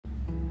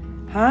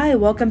Hi,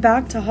 welcome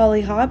back to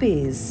Holly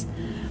Hobbies.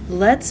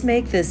 Let's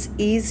make this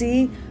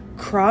easy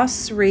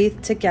cross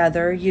wreath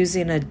together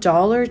using a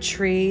Dollar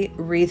Tree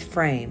wreath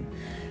frame.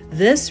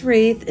 This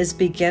wreath is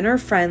beginner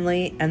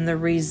friendly and the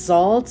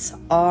results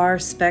are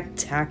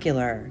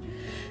spectacular.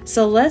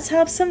 So let's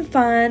have some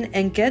fun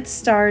and get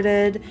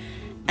started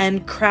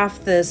and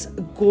craft this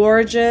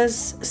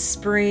gorgeous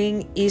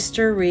spring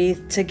Easter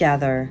wreath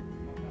together.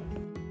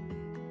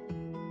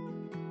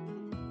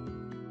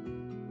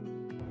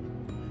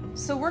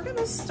 So we're going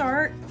to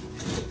start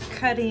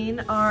cutting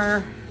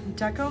our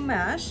deco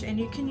mesh, and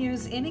you can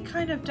use any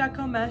kind of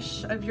deco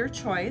mesh of your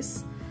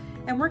choice,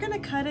 and we're going to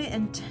cut it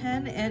in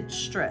 10-inch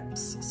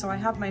strips. So I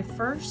have my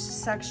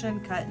first section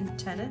cut in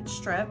 10-inch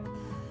strip,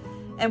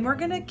 and we're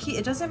going to keep,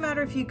 it doesn't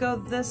matter if you go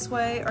this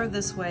way or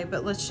this way,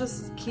 but let's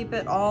just keep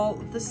it all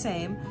the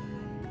same.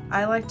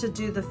 I like to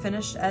do the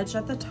finished edge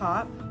at the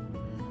top,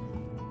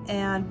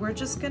 and we're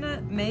just going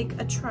to make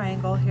a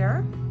triangle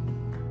here.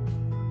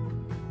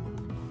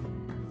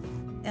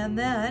 And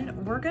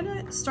then we're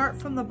gonna start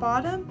from the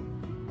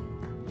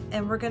bottom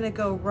and we're gonna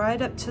go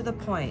right up to the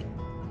point.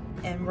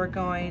 And we're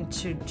going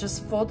to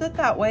just fold it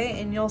that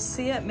way, and you'll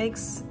see it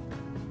makes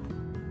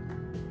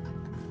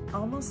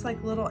almost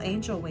like little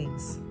angel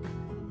wings,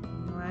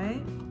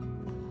 right?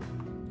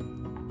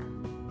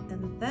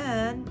 And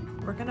then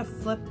we're gonna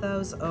flip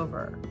those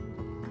over.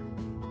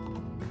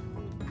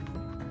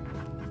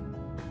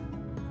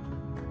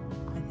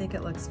 I think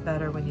it looks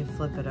better when you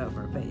flip it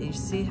over, but you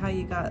see how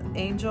you got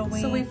angel wings?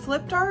 So we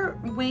flipped our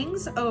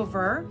wings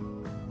over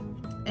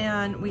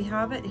and we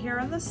have it here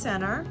in the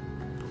center,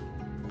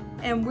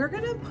 and we're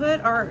going to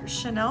put our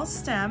chenille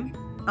stem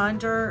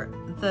under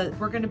the,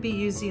 we're going to be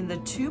using the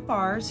 2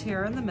 bars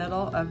here in the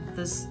middle of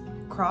this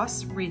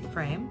cross wreath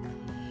frame.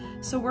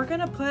 So we're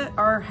going to put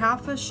our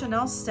half a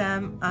chenille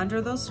stem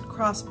under those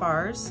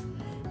crossbars,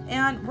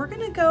 and we're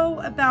going to go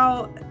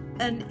about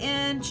an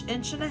inch,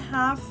 inch and a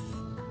half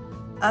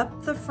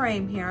up the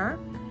frame here,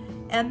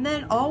 and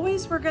then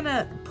always we're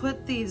gonna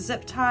put the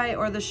zip tie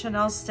or the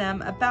chenille stem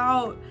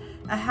about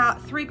a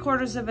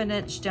 3/4 of an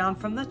inch down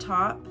from the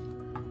top,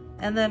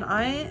 and then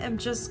I am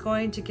just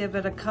going to give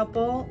it a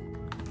couple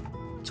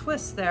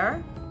twists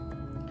there,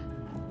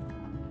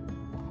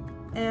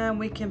 and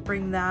we can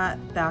bring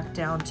that back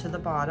down to the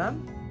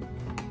bottom,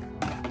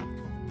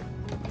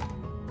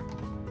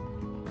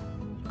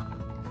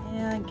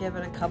 and give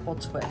it a couple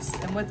twists.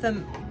 And with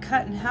them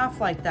cut in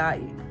half like that,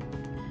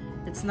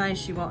 it's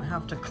nice, you won't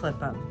have to clip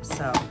them.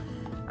 So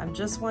I'm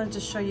just wanted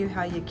to show you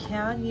how you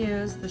can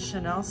use the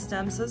chenille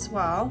stems as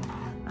well.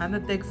 I'm a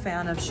big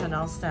fan of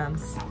chenille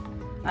stems.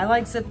 I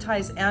like zip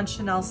ties and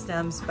chenille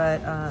stems,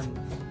 but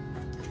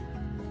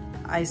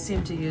I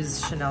seem to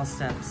use chenille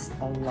stems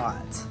a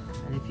lot.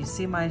 And if you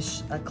see my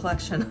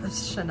collection of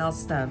chenille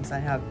stems, I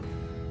have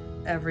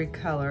every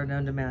color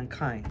known to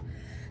mankind.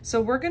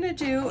 So we're gonna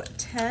do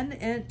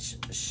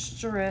 10-inch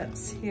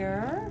strips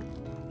here.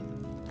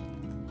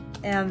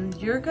 And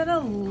you're gonna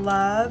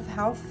love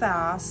how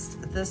fast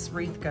this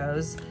wreath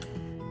goes.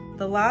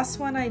 The last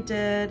one I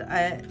did,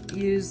 I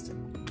used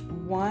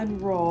 1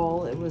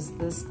 roll. It was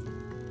this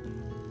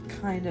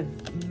kind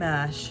of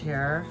mesh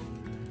here,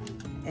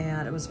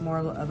 and it was more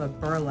of a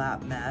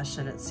burlap mesh,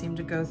 and it seemed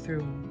to go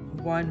through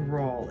 1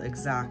 roll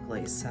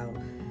exactly. So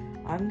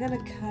I'm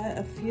gonna cut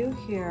a few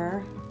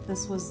here.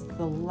 This was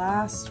the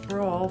last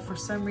roll. For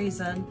some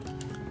reason,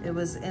 it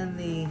was in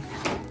the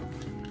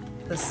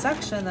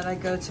section that I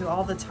go to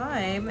all the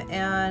time,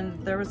 and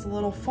there was a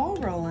little fall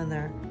roll in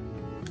there,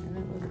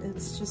 and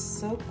it's just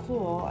so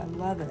cool. I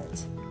love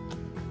it,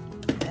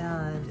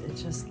 and it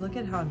just, look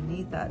at how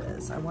neat that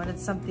is. I wanted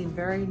something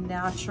very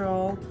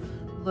natural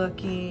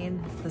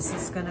looking. This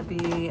is going to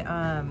be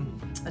a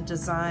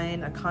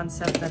design, a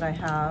concept that I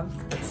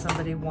have that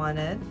somebody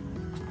wanted,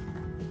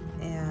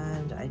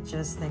 and I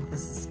just think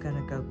this is going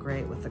to go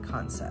great with the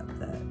concept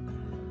that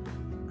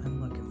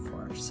I'm looking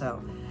for.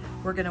 So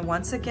we're gonna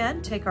once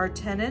again take our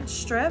 10-inch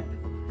strip,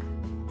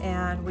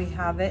 and we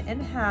have it in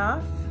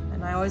half.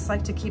 And I always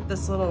like to keep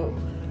this little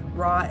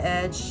raw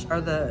edge, or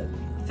the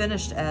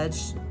finished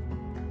edge,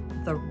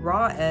 the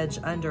raw edge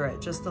under it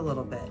just a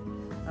little bit,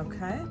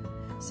 okay?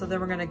 So then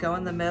we're gonna go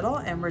in the middle,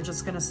 and we're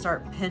just gonna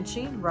start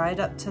pinching right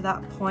up to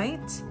that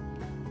point,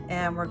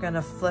 and we're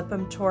gonna flip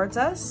them towards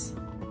us.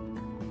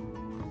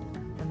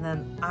 And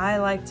then I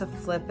like to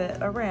flip it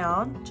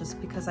around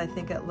just because I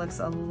think it looks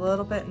a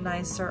little bit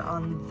nicer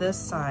on this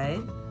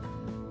side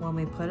when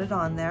we put it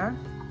on there.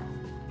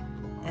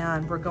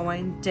 And we're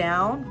going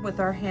down with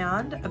our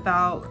hand,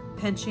 about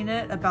pinching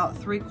it about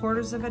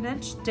 3/4 of an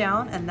inch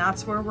down, and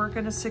that's where we're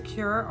gonna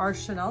secure our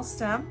chenille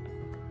stem.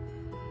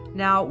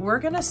 Now we're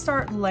gonna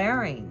start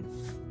layering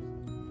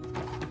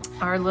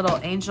our little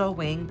angel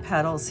wing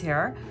petals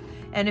here.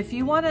 And if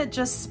you wanna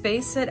just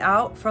space it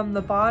out from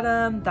the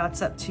bottom,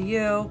 that's up to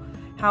you.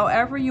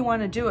 However you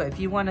want to do it. If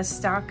you want to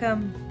stack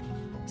them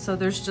so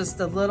there's just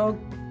a little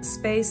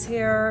space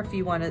here, if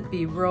you want it to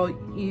be real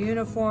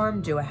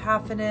uniform, do a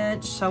 1/2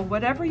 inch. So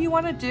whatever you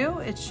want to do,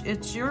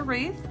 it's your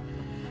wreath.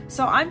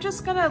 So I'm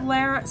just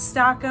gonna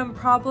stack them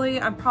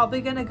I'm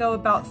probably gonna go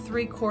about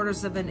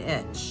 3/4 of an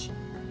inch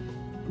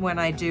when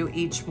I do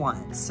each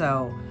one.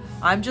 So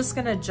I'm just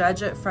gonna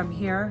judge it from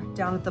here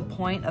down at the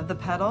point of the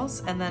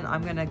petals, and then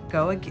I'm gonna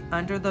go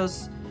under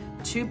those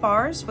 2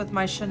 bars with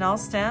my chenille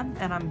stem,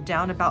 and I'm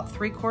down about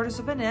 3/4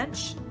 of an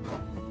inch.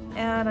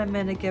 And I'm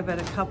gonna give it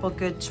a couple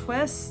good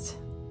twists.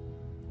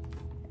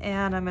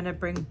 And I'm gonna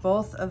bring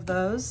both of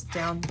those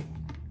down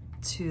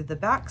to the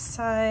back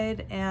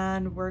side,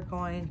 and we're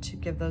going to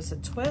give those a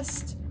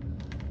twist.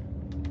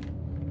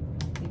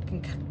 You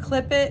can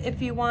clip it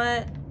if you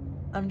want.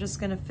 I'm just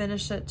gonna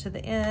finish it to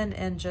the end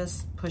and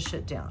just push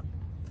it down.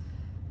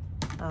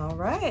 All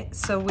right,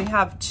 so we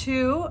have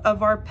 2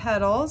 of our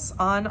petals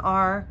on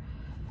our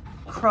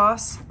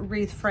cross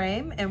wreath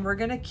frame, and we're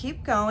gonna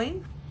keep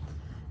going.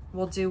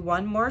 We'll do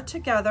 1 more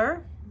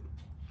together,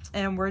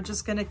 and we're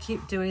just gonna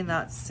keep doing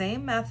that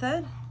same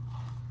method.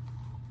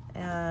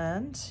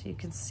 And you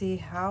can see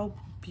how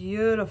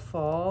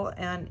beautiful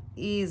and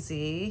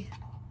easy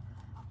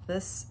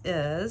this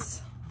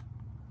is.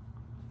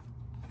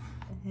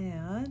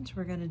 And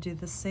we're gonna do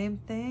the same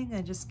thing.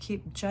 I just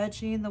keep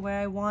judging the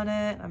way I want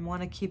it. I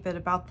wanna keep it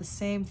about the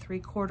same,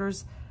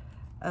 3/4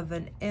 of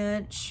an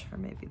inch, or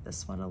maybe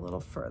this one a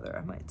little further.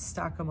 I might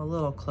stack them a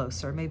little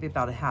closer, maybe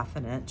about a 1/2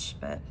 an inch,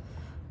 but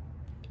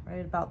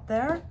right about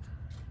there.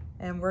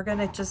 And we're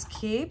gonna just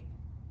keep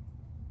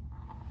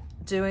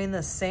doing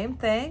the same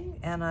thing,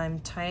 and I'm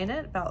tying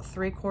it about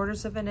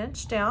 3/4 of an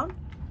inch down.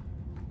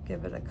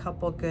 Give it a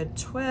couple good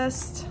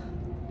twists,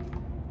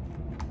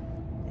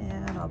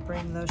 and I'll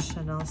bring those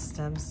chenille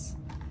stems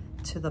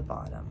to the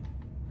bottom.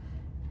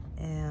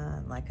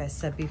 And like I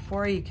said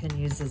before, you can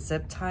use a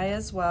zip tie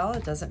as well.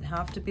 It doesn't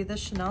have to be the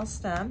chenille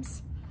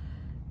stems,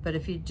 but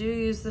if you do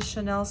use the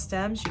chenille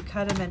stems, you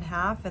cut them in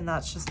half, and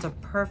that's just a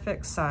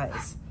perfect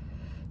size.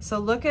 So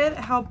look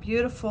at how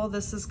beautiful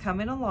this is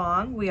coming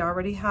along. We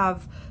already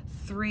have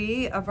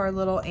 3 of our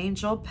little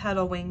angel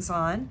petal wings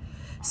on.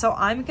 So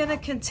I'm gonna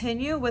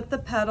continue with the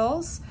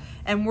petals,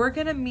 and we're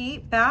gonna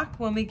meet back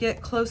when we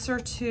get closer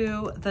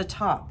to the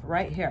top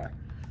right here.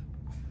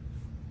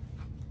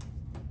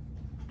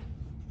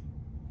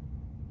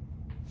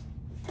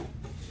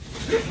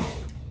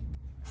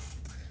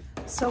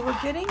 So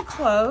we're getting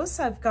close.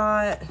 I've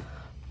got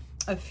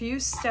a few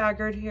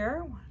staggered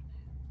here.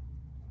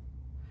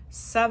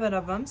 7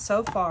 of them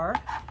so far,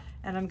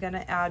 and I'm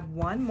gonna add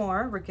 1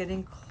 more. We're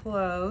getting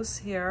close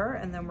here,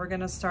 and then we're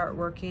gonna start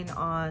working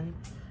on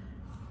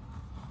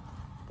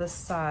the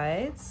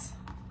sides.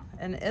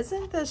 And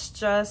isn't this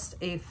just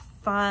a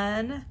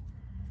fun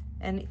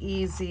and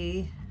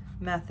easy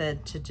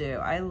method to do?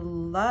 I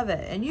love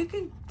it, and you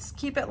can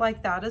keep it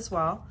like that as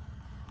well.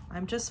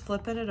 I'm just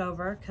flipping it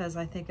over because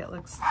I think it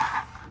looks,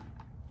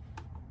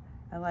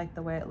 I like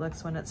the way it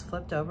looks when it's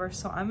flipped over.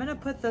 So I'm gonna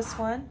put this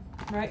one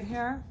right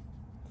here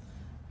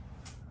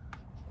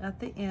at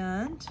the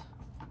end,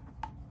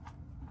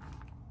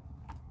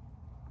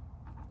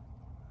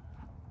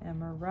 and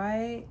we're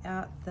right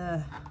at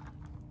the,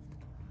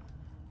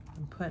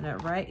 I'm putting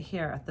it right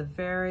here at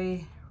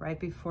the right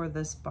before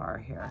this bar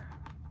here.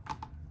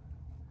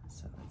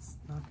 So it's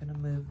not gonna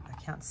move, I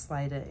can't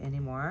slide it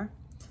anymore.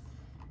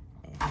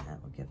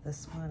 And we'll give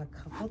this one a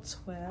couple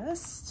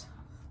twists.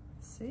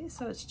 See,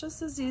 so it's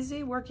just as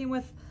easy working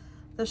with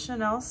the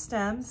chenille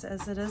stems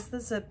as it is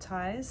the zip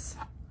ties.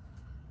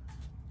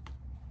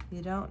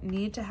 You don't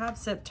need to have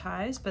zip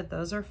ties, but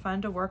those are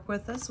fun to work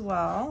with as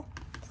well.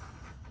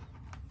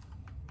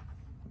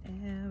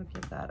 And we'll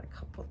give that a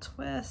couple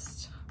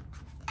twists.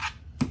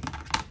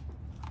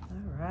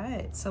 All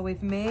right, so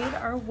we've made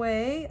our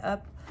way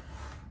up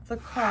the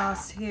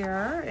cross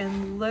here,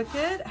 and look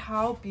at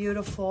how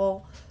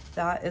beautiful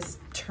that is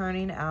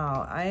turning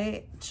out.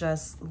 I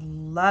just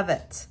love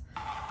it.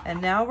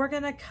 And now we're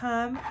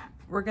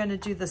gonna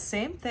do the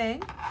same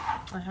thing.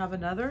 I have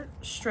another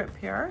strip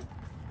here.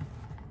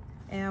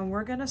 And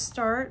we're gonna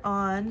start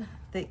on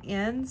the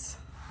ends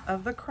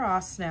of the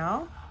cross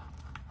now.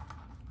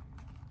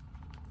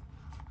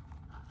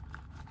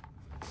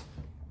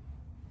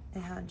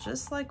 And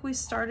just like we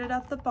started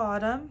at the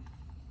bottom,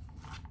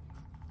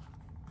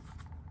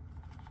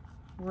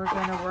 we're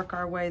gonna work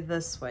our way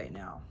this way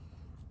now.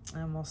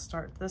 And we'll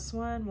start this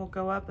one. We'll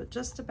go up at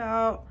just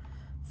about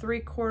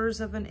 3/4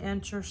 of an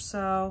inch or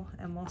so,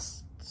 and we'll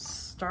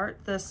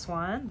start this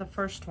one, the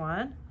first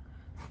one.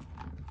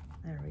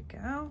 There we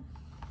go.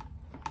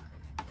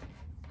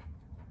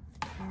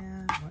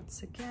 And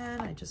once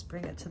again, I just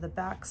bring it to the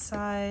back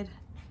side,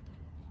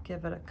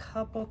 give it a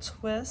couple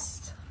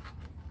twists,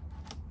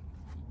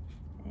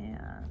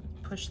 and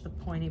push the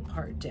pointy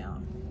part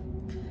down.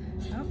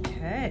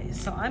 Okay,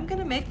 so I'm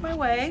gonna make my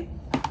way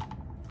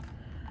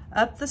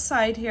up the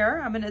side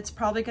here. It's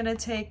probably gonna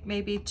take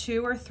maybe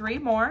 2 or 3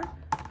 more,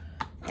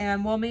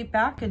 and we'll meet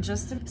back in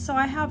just a minute. So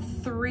I have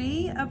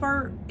 3 of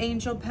our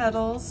angel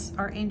petals,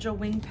 our angel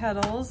wing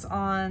petals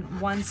on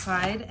one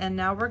side, and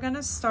now we're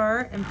gonna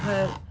start and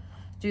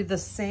do the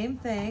same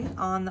thing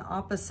on the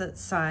opposite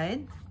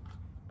side.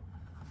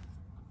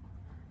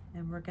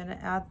 And we're gonna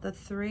add the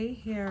 3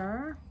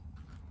 here.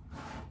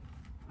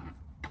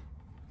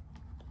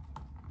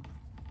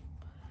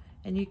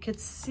 And you could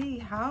see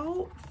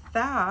how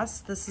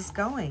fast this is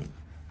going.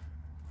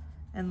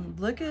 And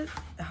look at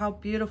how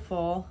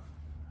beautiful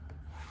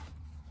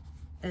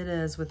it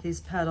is with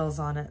these petals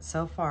on it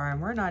so far,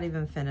 and we're not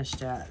even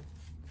finished yet.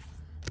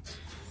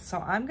 So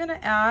I'm gonna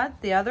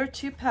add the other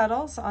 2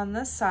 petals on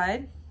this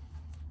side,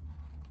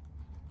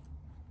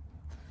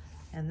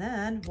 and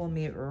then we'll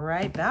meet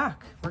right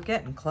back. We're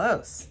getting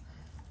close.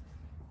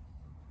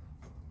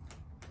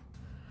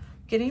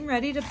 Getting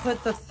ready to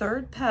put the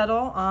 3rd petal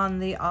on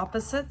the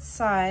opposite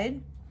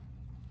side,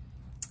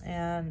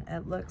 and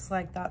it looks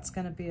like that's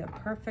going to be a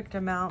perfect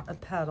amount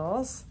of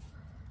petals.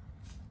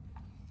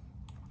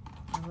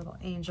 Little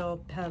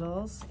angel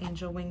petals,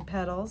 angel wing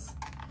petals.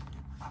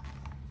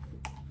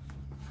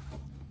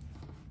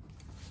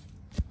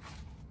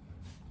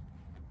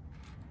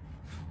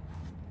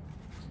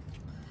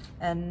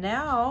 And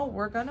now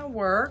we're going to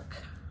work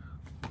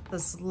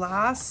this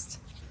last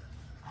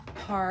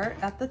part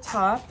at the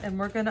top,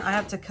 and I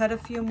have to cut a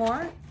few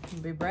more. I'll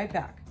be right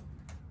back.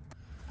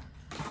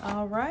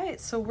 All right,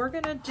 so we're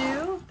gonna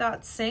do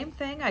that same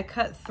thing. I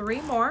cut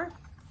 3 more,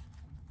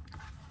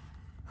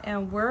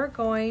 and we're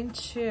going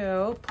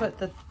to put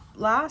the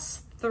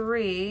last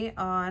 3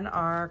 on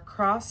our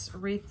cross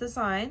wreath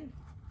design,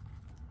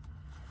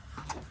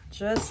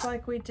 just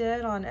like we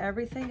did on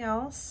everything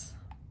else.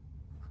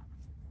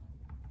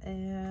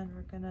 And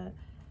we're gonna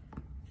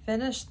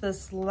finish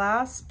this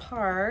last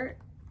part,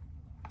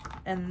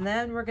 and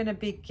then we're going to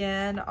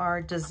begin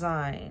our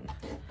design.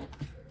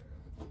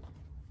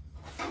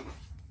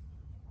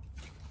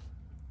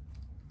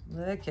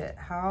 Look at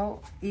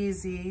how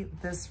easy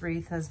this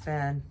wreath has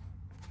been.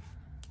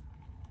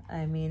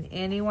 I mean,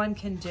 anyone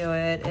can do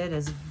it. It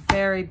is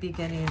very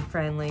beginning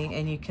friendly,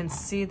 and you can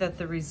see that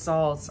the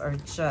results are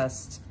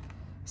just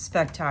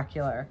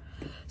spectacular.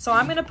 So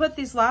I'm going to put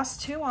these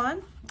last 2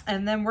 on,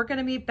 and then we're going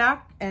to meet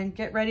back and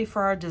get ready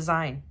for our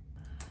design.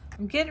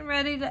 I'm getting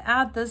ready to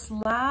add this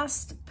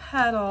last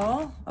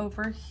petal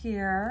over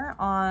here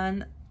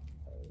on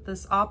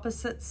this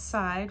opposite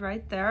side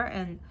right there,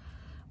 and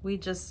we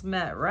just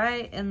met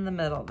right in the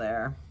middle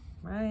there,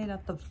 right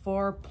at the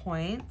 4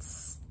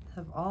 points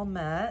have all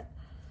met.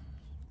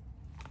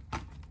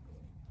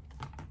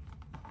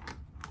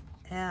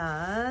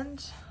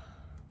 And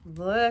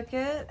look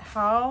at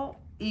how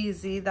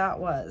easy that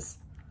was.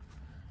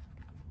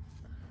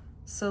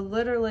 So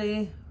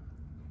literally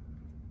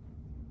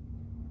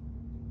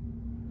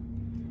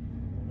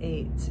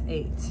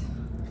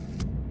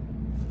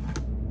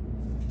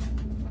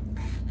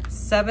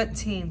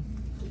 17.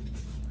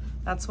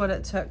 That's what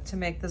it took to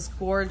make this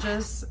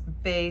gorgeous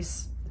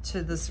base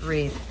to this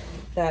wreath.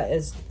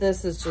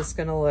 This is just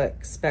gonna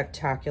look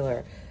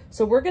spectacular.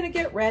 So we're gonna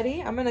get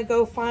ready. I'm gonna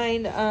go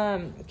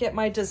get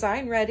my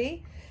design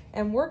ready,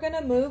 and we're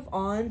gonna move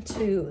on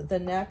to the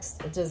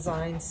next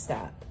design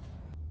step.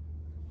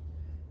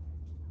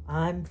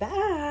 I'm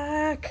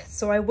back.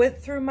 So I went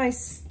through my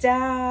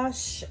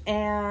stash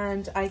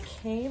and I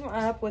came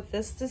up with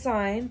this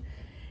design,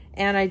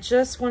 and I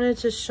just wanted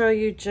to show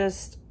you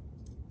just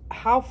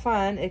how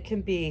fun it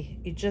can be.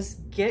 You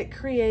just get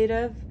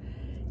creative,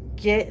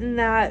 get in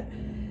that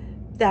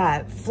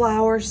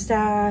flower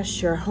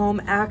stash, your home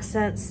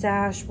accent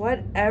stash,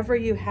 whatever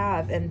you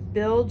have, and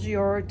build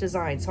your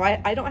design. So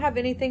I don't have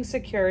anything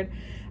secured.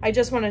 I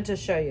just wanted to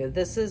show you.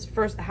 This is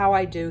first how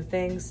I do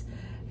things.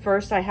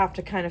 First, I have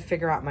to kind of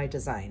figure out my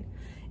design,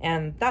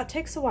 and that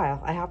takes a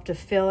while. I have to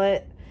fill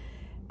it.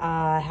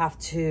 I have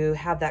to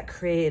have that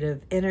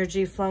creative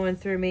energy flowing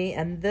through me.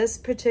 And this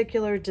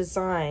particular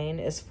design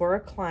is for a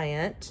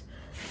client,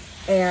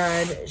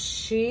 and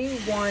she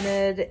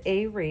wanted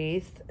a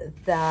wreath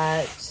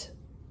that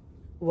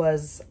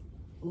was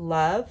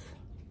love,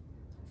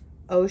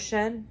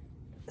 ocean,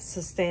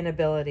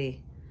 sustainability.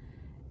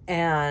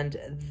 And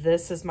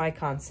this is my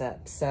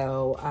concept.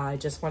 So I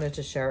just wanted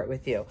to share it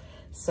with you.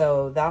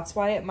 So that's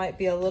why it might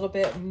be a little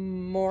bit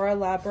more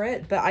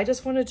elaborate, but I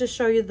just wanted to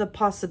show you the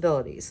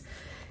possibilities.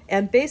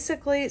 And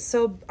basically,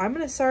 so I'm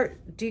going to start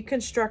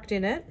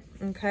deconstructing it,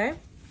 okay?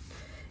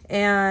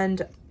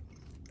 And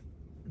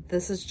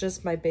this is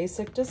just my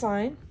basic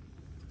design.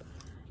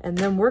 And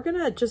then we're going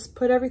to just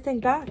put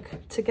everything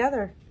back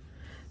together.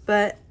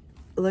 But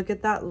look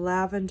at that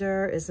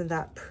lavender. Isn't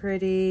that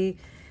pretty?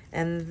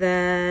 And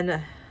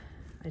then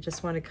I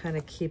just want to kind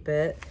of keep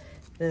it.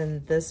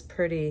 Then this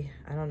pretty,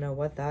 I don't know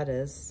what that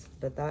is,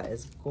 but that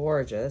is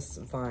gorgeous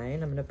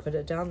vine. I'm going to put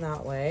it down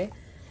that way.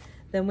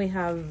 Then we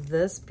have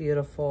this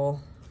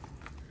beautiful,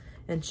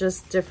 and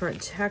just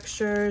different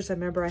textures. I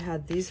remember I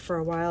had these for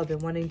a while, I've been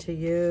wanting to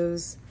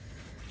use.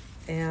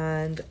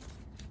 And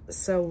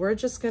so we're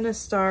just going to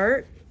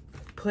start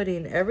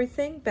putting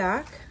everything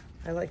back.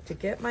 I like to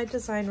get my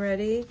design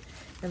ready,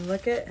 and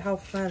look at how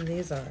fun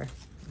these are.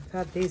 I've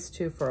had these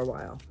two for a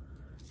while.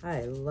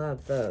 I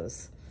love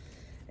those.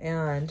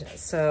 And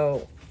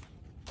so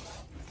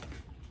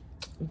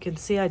you can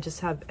see I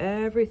just have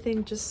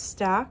everything just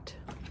stacked.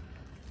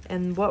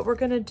 And what we're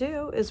gonna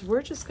do is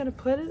we're just gonna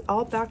put it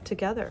all back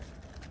together.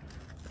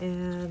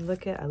 And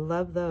look at, I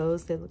love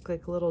those. They look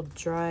like little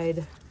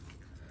dried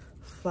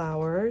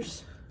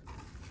flowers.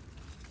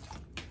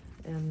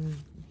 and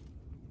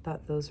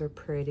thought those are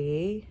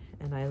pretty.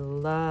 And I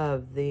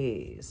love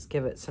these,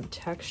 give it some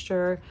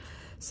texture.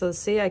 So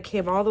see, I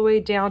came all the way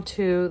down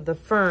to the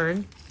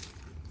fern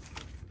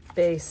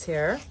base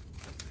here.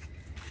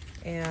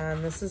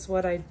 And this is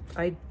what I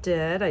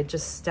did. I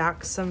just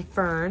stacked some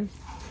fern.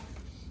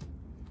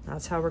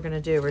 That's how we're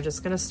gonna do. We're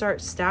just gonna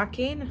start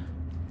stacking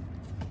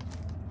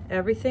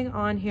everything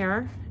on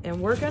here. And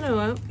we're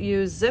gonna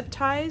use zip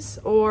ties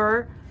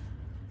or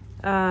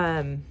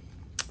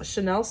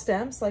Chanel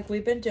stems like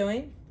we've been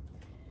doing.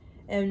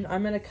 And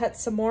I'm gonna cut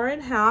some more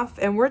in half,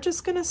 and we're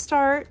just gonna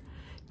start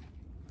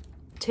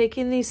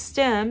taking these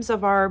stems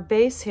of our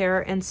base here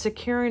and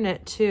securing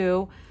it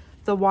to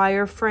the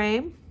wire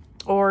frame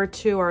or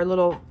to our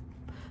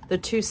the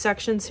two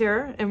sections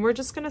here. And we're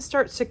just gonna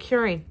start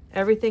securing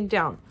everything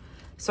down.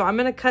 So I'm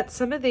gonna cut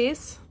some of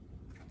these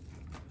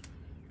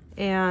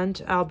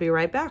and I'll be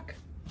right back.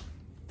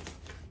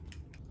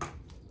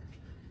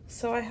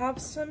 So I have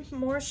some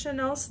more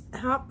Chanel,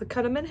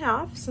 cut them in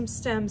half, some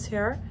stems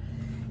here.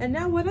 And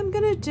now what I'm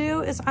gonna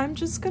do is I'm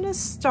just gonna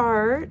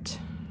start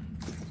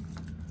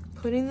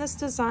putting this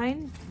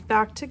design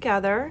back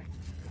together.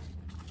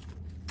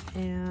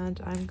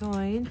 And I'm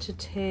going to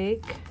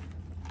take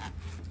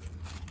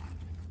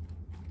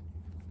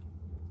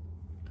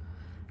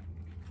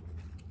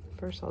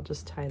first, I'll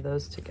just tie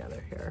those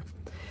together here.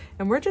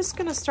 And we're just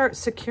gonna start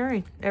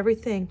securing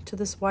everything to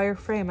this wire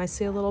frame. I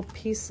see a little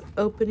piece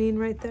opening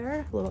right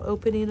there, a little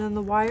opening on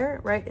the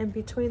wire right in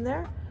between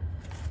there.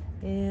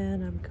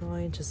 And I'm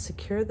going to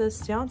secure this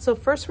down. So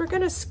first we're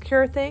gonna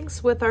secure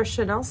things with our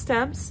Chanel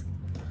stems.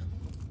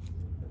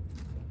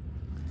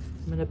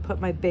 I'm gonna put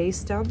my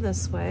base down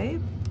this way.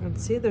 And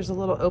see, there's a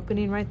little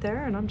opening right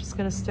there, and I'm just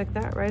gonna stick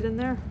that right in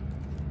there.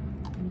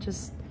 And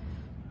just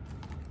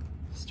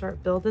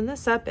start building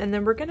this up. And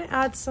then we're gonna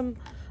add some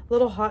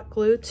little hot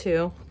glue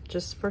too,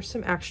 just for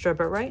some extra.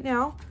 But right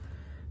now,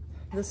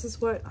 this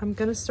is what I'm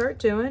gonna start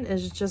doing,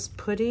 is just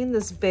putting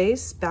this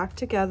base back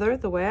together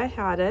the way I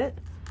had it.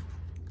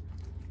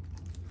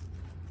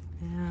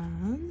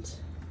 And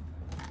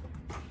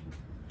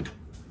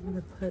I'm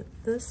gonna put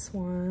this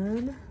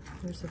one,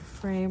 there's a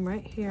frame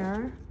right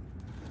here,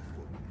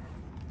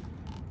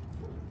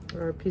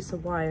 or a piece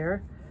of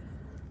wire.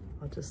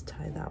 I'll just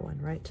tie that one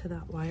right to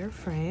that wire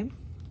frame.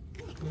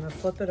 I'm gonna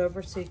flip it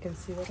over so you can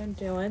see what I'm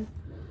doing.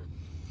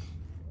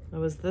 It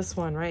was this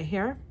one right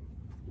here.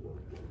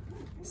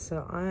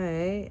 So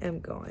I am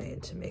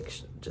going to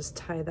just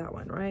tie that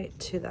one right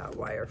to that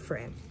wire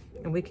frame.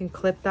 And we can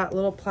clip that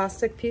little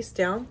plastic piece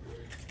down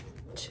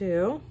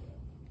too.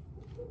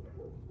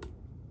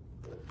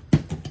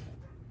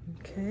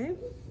 Okay.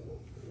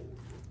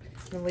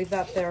 I'm gonna leave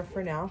that there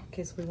for now in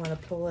case we want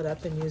to pull it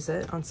up and use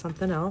it on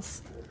something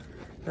else.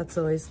 That's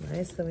always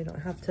nice, then we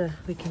don't have to,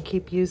 we can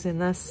keep using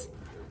this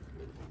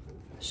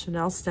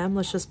Chanel stem.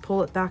 Let's just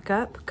pull it back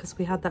up because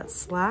we had that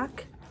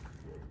slack.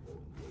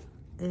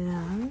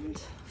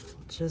 And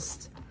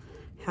just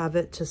have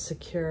it to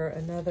secure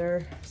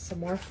some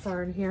more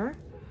fern here.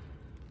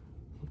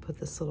 We'll put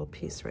this little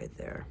piece right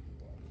there.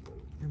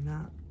 And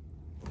that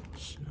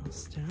Chanel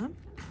stem.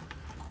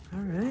 All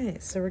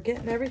right, so we're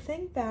getting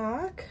everything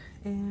back.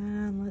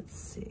 And let's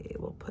see,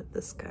 we'll put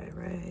this guy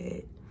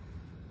right.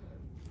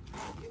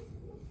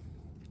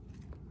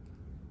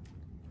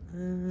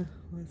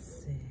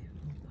 Let's see,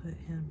 we'll put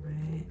him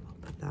right, we'll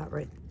put that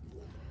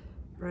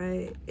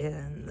right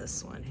in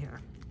this one here.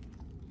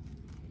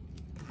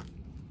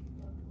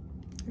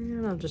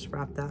 And I'll just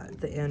wrap that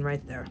at the end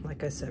right there.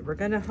 Like I said, we're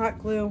gonna hot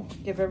glue,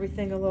 give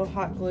everything a little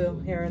hot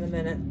glue here in a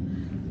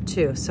minute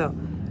too. So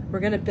we're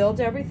gonna build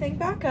everything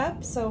back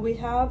up. So we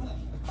have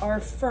our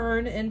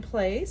fern in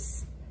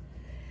place.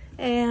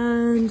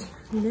 And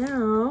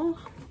now,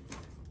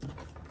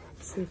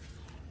 let's see,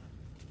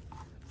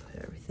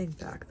 put everything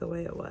back the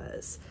way it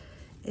was.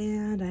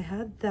 And I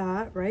had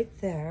that right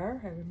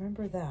there. I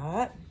remember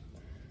that.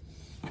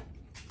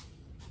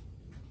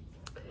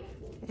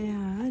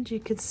 And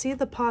you could see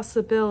the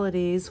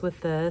possibilities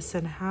with this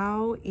and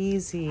how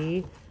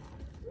easy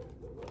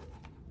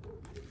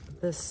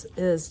this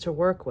is to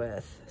work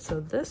with. So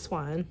this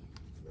one,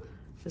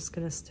 just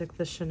gonna stick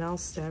the Chanel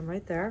stem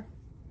right there.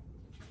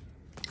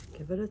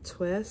 Give it a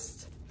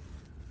twist.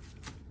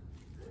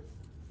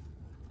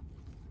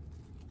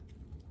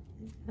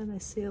 And I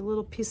see a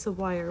little piece of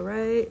wire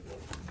right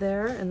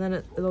there, and then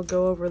it'll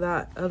go over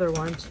that other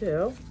one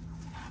too.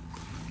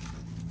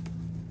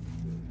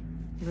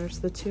 And there's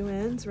the two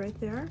ends right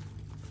there.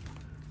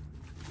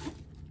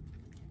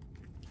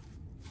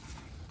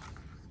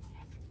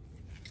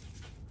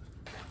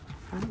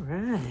 All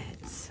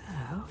right, so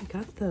we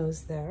got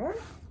those there.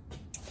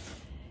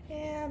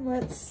 And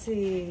let's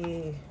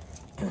see.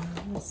 I'm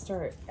gonna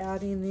start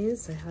adding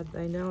these.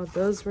 I know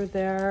those were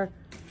there.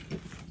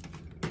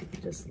 I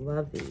just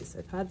love these.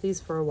 I've had these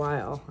for a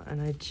while,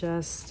 and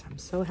I'm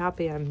so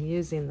happy I'm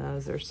using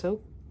those. They're so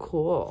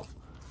cool.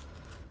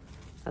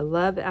 I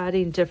love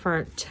adding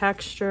different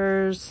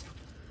textures.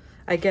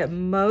 I get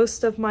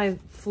most of my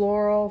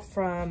floral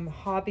from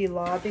Hobby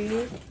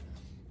Lobby,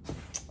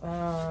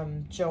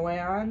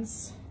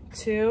 Joann's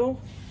too.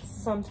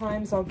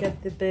 Sometimes I'll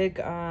get the big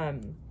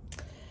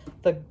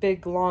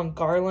long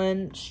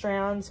garland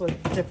strands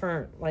with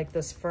different, like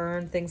this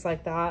fern, things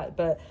like that.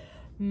 But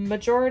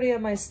majority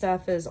of my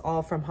stuff is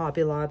all from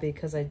Hobby Lobby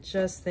because I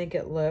just think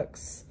it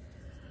looks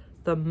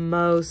the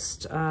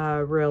most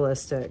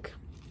realistic.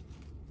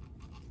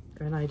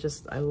 And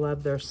I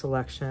love their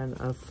selection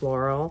of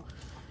floral.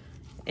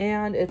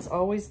 And it's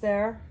always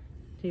there.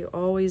 You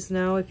always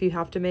know if you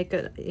have to make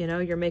it, you know,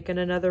 you're making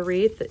another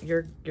wreath,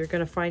 you're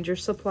gonna find your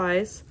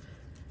supplies.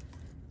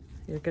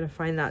 You're gonna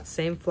find that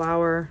same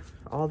flower,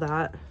 all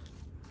that.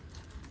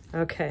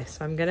 Okay,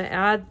 so I'm gonna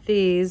add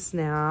these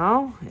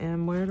now.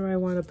 And where do I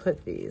wanna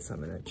put these? I'm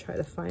gonna try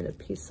to find a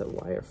piece of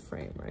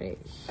wireframe right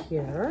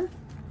here.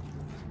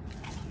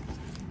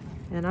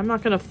 And I'm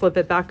not gonna flip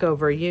it back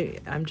over.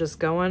 I'm just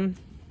going,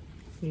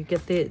 you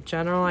get the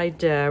general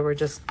idea. We're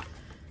just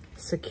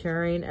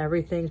securing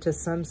everything to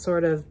some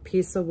sort of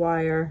piece of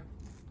wire.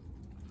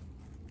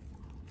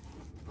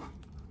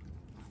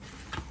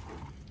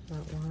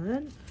 That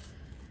one.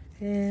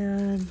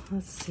 And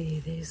let's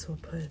see, these we'll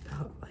put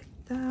about like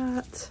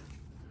that.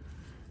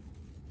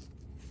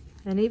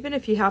 And even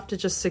if you have to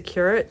just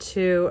secure it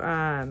to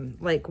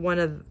like one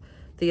of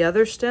the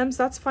other stems,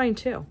 that's fine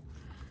too.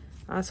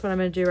 That's what I'm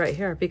going to do right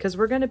here, because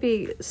we're going to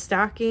be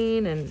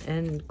stacking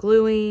and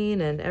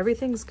gluing, and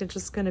everything's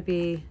just going to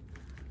be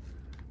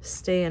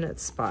stay in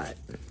its spot.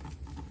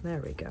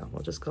 There we go.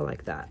 We'll just go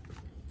like that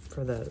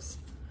for those.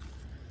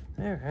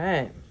 All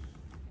right.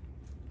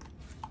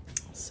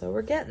 So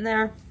we're getting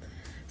there.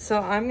 So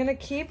I'm going to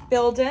keep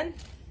building,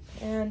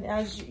 and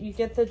as you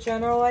get the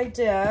general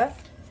idea,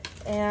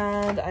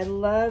 and I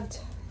loved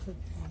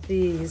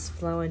these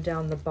flowing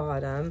down the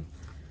bottom.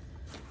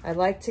 I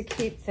like to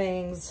keep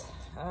things,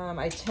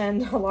 I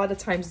tend a lot of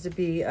times to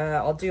be,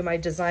 I'll do my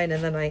design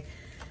and then I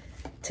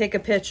take a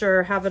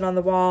picture, have it on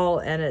the wall,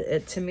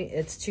 and to me,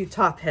 it's too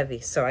top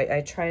heavy. So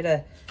I try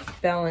to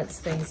balance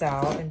things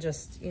out and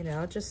just, you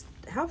know, just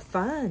have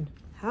fun.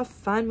 Have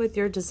fun with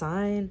your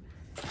design.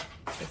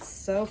 It's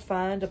so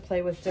fun to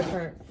play with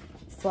different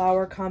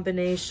flower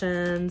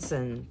combinations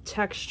and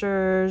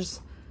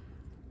textures.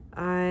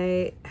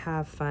 I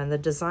have fun. The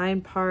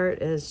design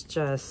part is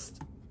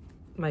just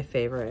my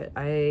favorite.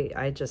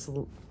 I just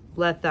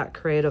let that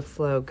creative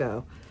flow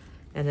go,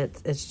 and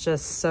it's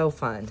just so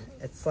fun.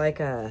 It's like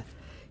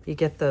you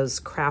get those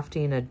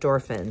crafting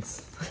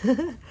endorphins.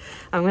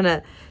 I'm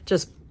gonna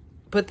just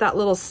put that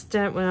little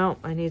stem. Well,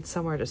 I need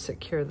somewhere to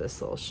secure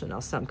this little Chanel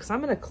stem because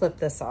I'm gonna clip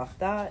this off.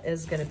 That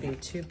is gonna be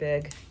too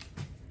big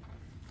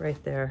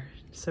right there.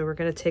 So we're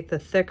gonna take the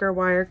thicker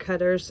wire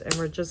cutters and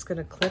we're just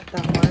gonna clip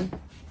that one.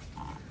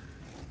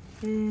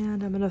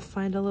 And I'm gonna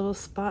find a little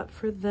spot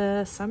for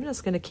this. I'm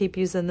just gonna keep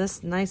using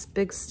this nice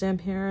big stem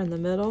here in the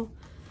middle.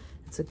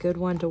 It's a good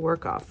one to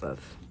work off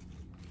of.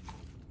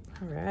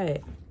 All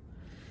right,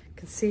 you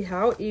can see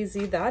how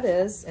easy that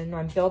is. And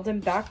I'm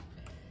building back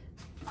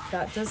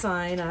that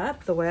design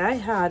up the way I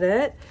had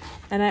it.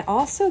 And I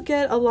also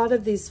get a lot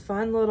of these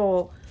fun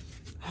little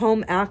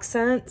home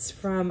accents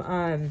from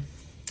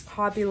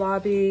Hobby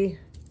Lobby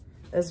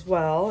as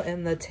well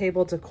in the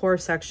table decor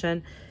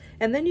section.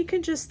 And then you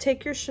can just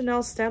take your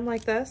Chanel stem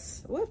like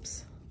this.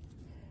 Whoops.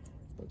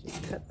 We'll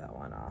just cut that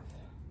one off.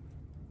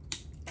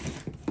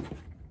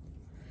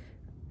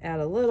 Add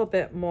a little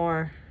bit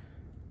more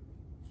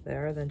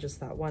there than just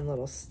that one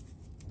little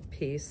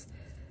piece.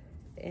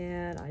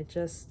 And I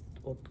just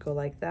will go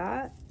like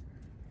that.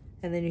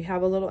 And then you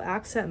have a little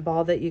accent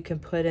ball that you can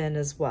put in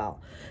as well.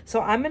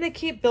 So I'm gonna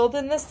keep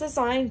building this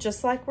design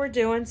just like we're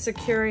doing,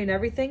 securing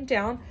everything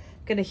down.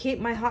 I'm gonna heat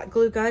my hot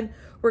glue gun.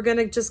 We're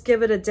gonna just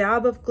give it a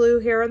dab of glue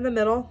here in the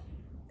middle,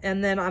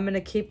 and then I'm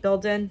gonna keep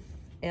building,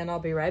 and I'll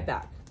be right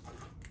back.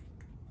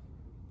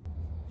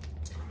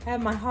 I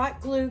have my hot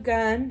glue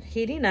gun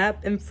heating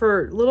up, and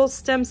for little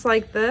stems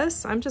like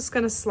this, I'm just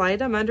gonna slide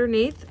them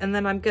underneath, and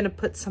then I'm gonna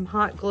put some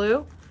hot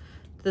glue,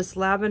 this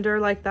lavender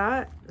like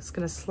that. It's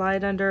gonna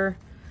slide under,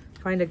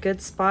 find a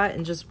good spot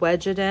and just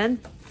wedge it in,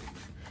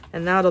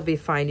 and that'll be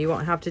fine. You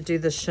won't have to do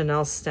the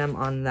Chanel stem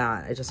on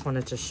that. I just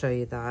wanted to show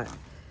you that.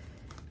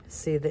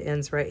 See the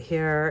ends right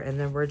here, and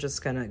then we're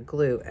just gonna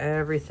glue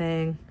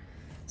everything.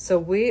 So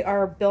we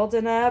are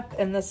building up,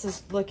 and this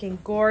is looking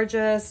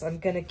gorgeous. I'm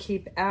gonna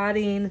keep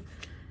adding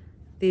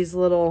these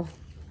little,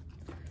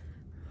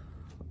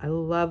 I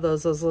love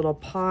those little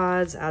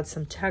pods, add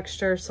some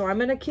texture. So I'm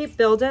gonna keep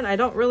building. I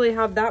don't really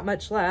have that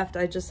much left.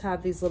 I just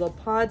have these little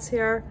pods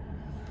here,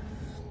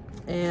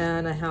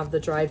 and I have the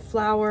dried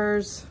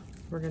flowers.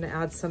 We're gonna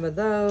add some of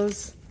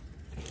those.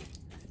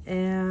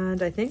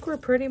 And I think we're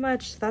pretty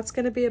much, that's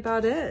gonna be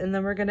about it. And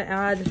then we're gonna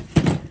add,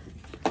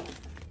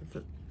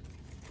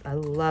 I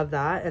love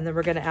that. And then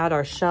we're gonna add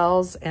our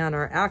shells and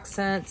our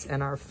accents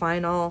and our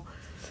final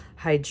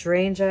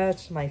hydrangea.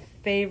 It's my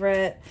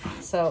favorite.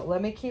 So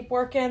let me keep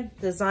working.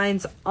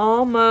 Design's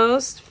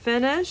almost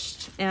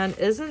finished. And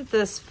isn't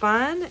this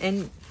fun?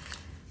 And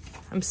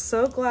I'm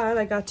so glad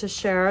I got to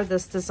share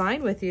this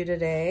design with you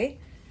today.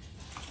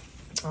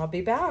 I'll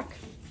be back.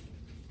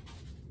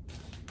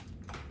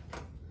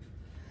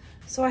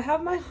 So I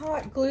have my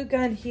hot glue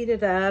gun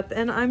heated up,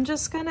 and I'm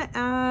just gonna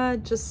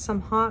add just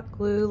some hot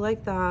glue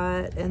like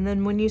that. And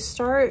then when you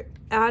start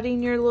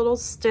adding your little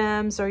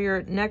stems or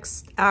your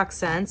next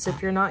accents,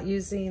 if you're not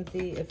using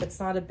if it's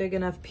not a big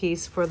enough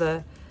piece for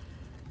the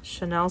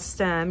Chanel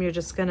stem, you're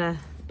just gonna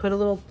put a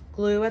little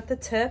glue at the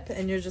tip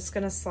and you're just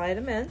gonna slide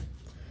them in,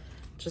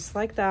 just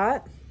like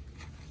that.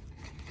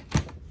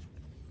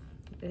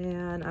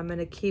 And I'm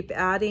gonna keep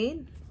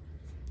adding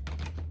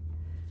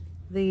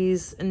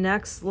these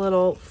next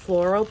little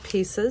floral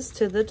pieces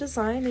to the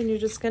design, and you're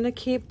just gonna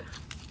keep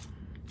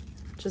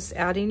just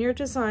adding your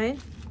design.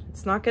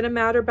 It's not gonna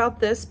matter about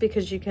this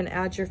because you can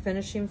add your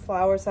finishing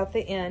flowers at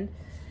the end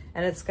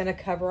and it's gonna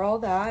cover all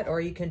that,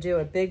 or you can do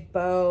a big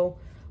bow,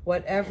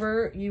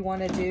 whatever you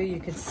wanna do. You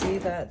can see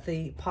that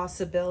the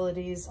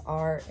possibilities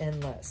are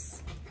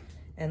endless.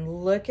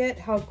 And look at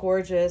how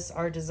gorgeous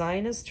our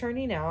design is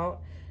turning out.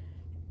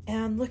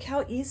 And look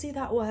how easy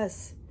that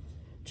was.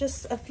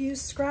 Just a few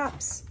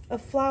scraps of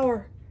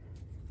flower,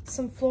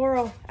 some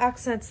floral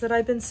accents that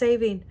I've been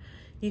saving.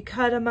 You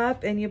cut them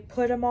up and you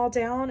put them all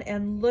down,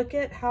 and look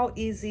at how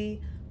easy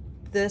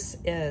this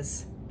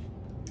is.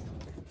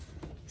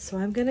 So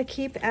I'm gonna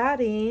keep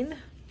adding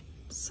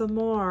some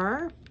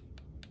more.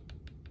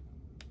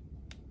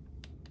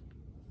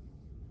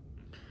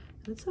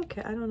 It's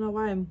okay, I don't know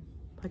why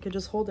I could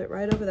just hold it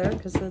right over there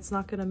because that's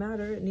not gonna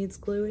matter. It needs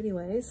glue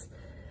anyways.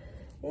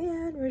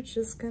 And we're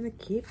just gonna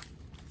keep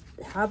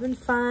having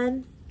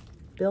fun,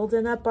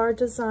 building up our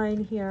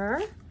design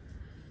here.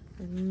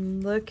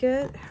 And look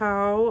at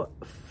how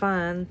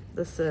fun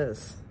this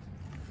is.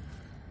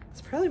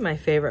 It's probably my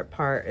favorite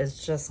part,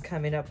 is just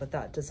coming up with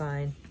that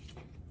design.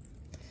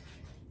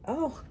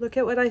 Oh, look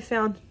at what I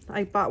found.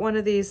 I bought one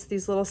of these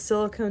little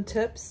silicone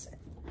tips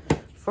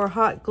for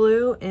hot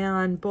glue,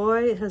 and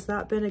boy, has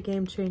that been a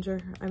game changer.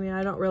 I mean,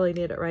 I don't really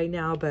need it right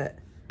now, but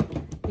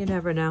you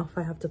never know if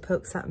I have to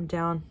poke something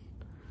down.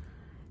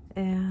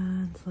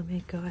 And let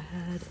me go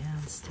ahead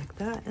and stick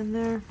that in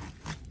there.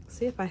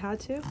 See, if I had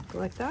to,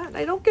 like that, and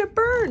I don't get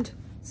burned.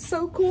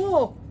 So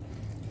cool.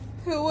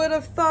 Who would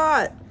have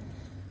thought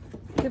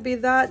it could be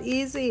that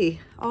easy?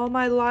 All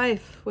my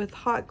life with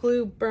hot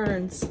glue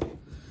burns.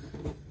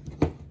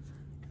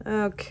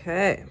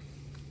 Okay.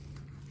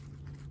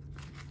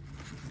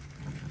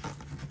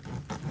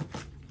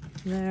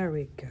 There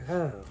we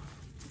go.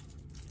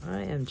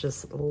 I am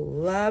just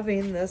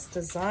loving this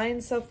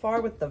design so far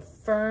with the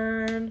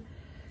fern.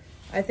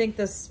 I think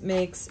this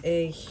makes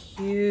a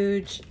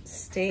huge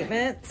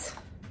statement.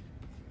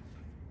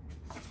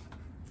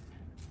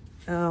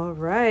 All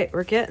right,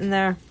 we're getting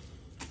there.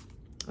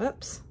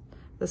 Oops,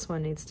 this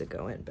one needs to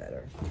go in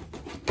better.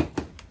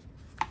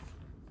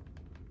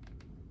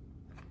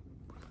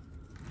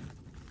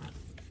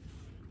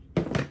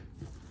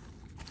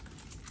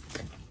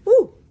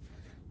 Woo!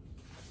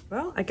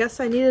 Well, I guess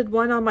I needed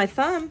one on my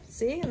thumb.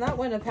 See, and that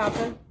wouldn't have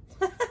happened.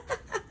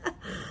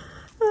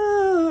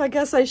 I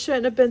guess I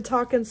shouldn't have been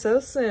talking so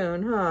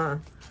soon, huh?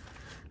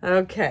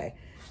 Okay,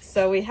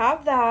 so we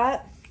have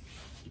that.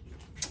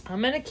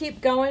 I'm gonna keep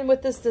going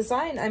with this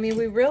design. I mean,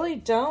 we really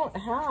don't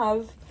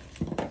have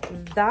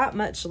that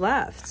much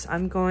left.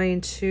 I'm going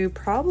to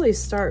probably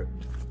start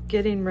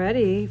getting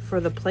ready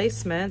for the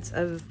placement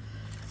of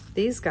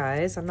these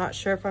guys. I'm not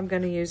sure if I'm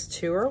gonna use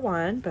 2 or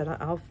 1, but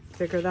I'll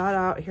figure that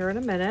out here in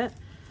a minute.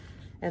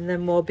 And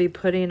then we'll be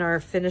putting our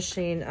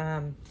finishing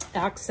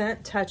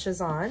accent touches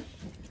on.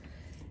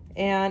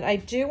 And I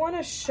do want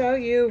to show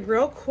you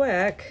real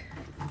quick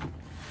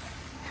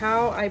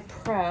how I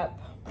prep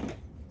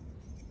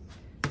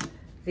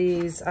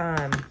these.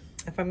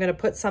 If I'm going to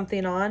put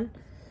something on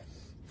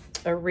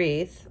a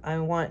wreath, I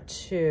want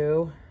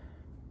to,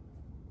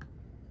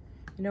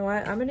 you know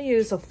what, I'm going to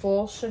use a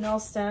full Chanel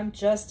stem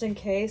just in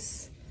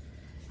case.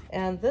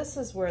 And this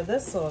is where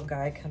this little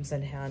guy comes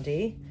in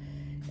handy.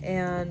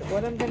 And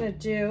what I'm going to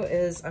do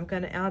is I'm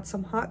going to add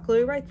some hot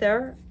glue right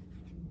there.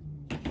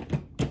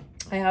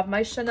 I have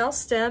my Chanel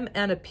stem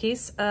and a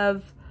piece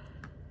of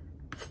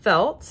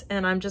felt,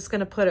 and I'm just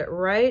gonna put it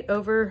right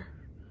over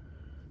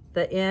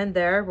the end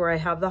there where I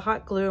have the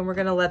hot glue, and we're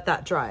gonna let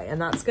that dry.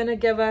 And that's gonna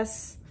give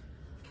us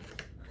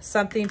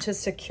something to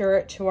secure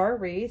it to our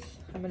wreath.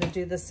 I'm gonna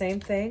do the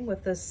same thing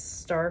with this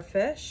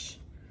starfish.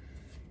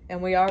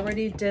 And we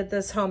already did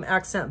this home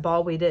accent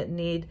ball. We didn't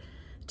need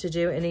to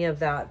do any of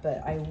that,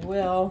 but I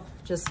will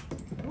just,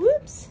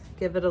 whoops,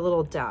 give it a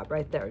little dab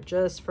right there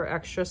just for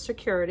extra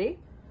security.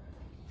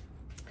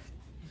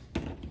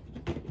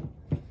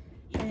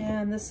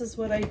 And this is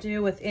what I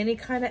do with any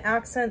kind of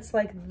accents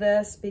like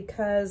this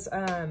because,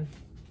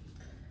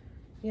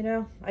 you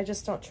know, I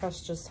just don't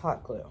trust just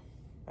hot glue.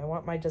 I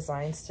want my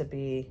designs to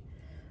be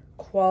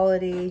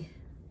quality.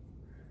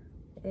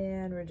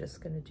 And we're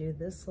just going to do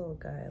this little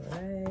guy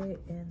right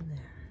in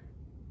there.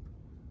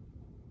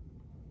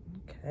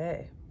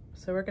 Okay,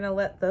 so we're going to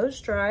let those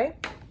dry.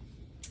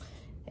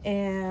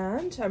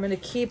 And I'm going to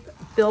keep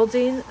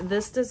building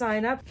this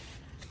design up.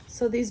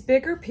 So these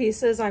bigger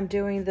pieces, I'm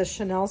doing the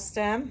Chanel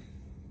stem,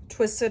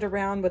 twisted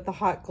around with the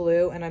hot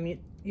glue, and I'm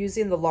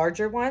using the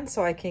larger one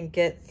so I can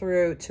get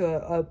through to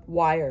a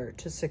wire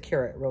to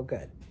secure it real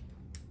good.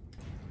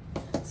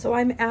 So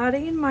I'm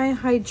adding my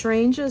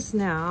hydrangeas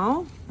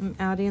now. I'm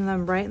adding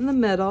them right in the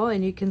middle,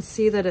 and you can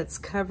see that it's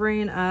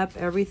covering up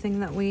everything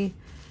that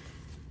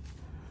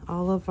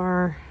all of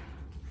our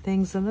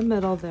things in the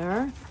middle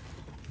there.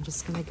 I'm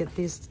just gonna get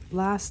these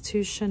last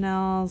 2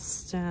 Chanel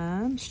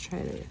stems, try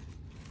to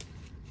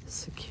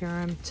secure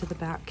them to the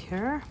back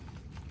here.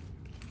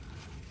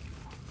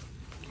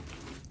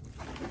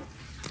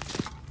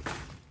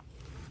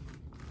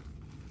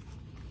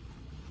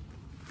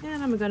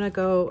 And I'm gonna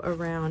go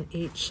around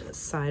each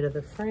side of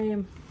the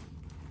frame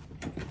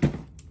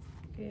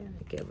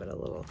and give it a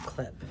little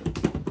clip.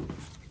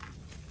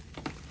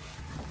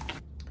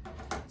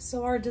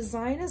 So our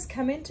design is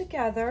coming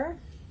together.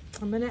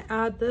 I'm gonna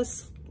add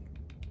this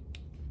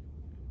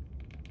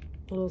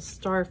little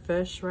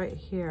starfish right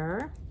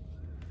here.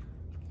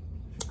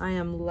 I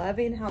am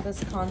loving how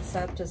this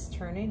concept is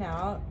turning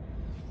out.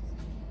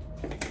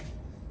 The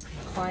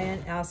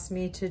client asked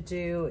me to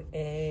do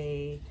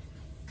a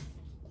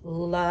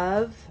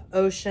love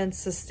ocean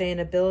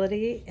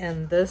sustainability,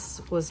 and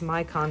this was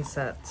my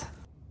concept.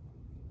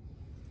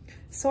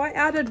 So I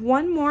added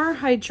one more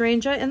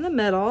hydrangea in the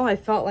middle. I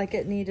felt like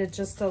it needed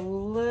just a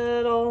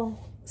little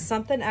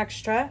something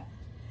extra.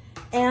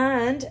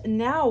 And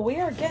now we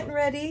are getting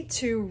ready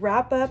to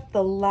wrap up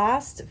the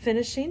last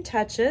finishing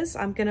touches.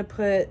 I'm gonna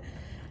put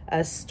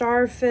a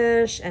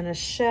starfish and a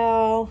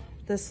shell,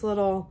 this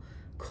little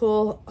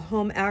cool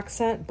home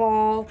accent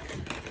ball,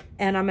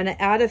 and I'm gonna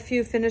add a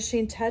few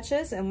finishing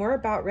touches, and we're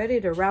about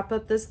ready to wrap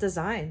up this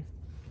design.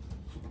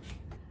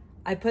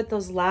 I put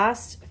those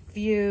last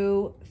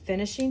few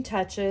finishing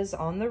touches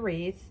on the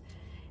wreath,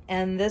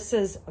 and this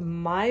is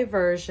my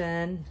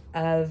version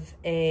of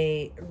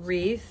a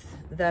wreath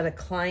that a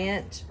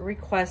client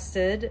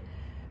requested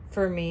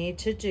for me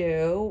to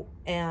do,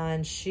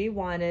 and she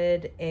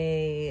wanted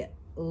a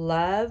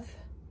love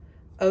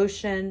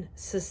ocean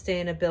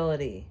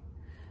sustainability.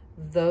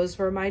 Those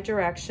were my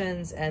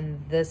directions,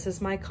 and this is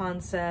my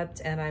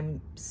concept, and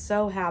I'm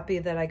so happy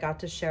that I got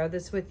to share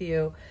this with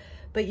you.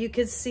 But you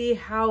could see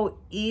how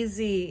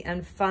easy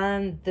and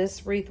fun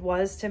this wreath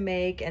was to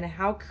make and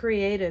how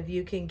creative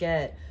you can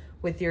get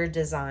with your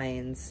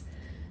designs.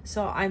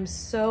 So I'm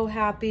so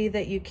happy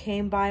that you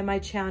came by my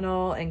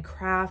channel and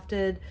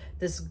crafted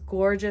this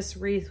gorgeous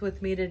wreath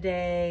with me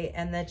today,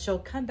 and that you'll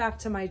come back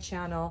to my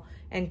channel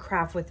and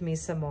craft with me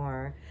some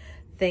more.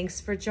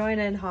 Thanks for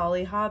joining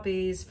Holly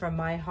Hobbies, from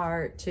my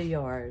heart to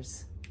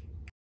yours.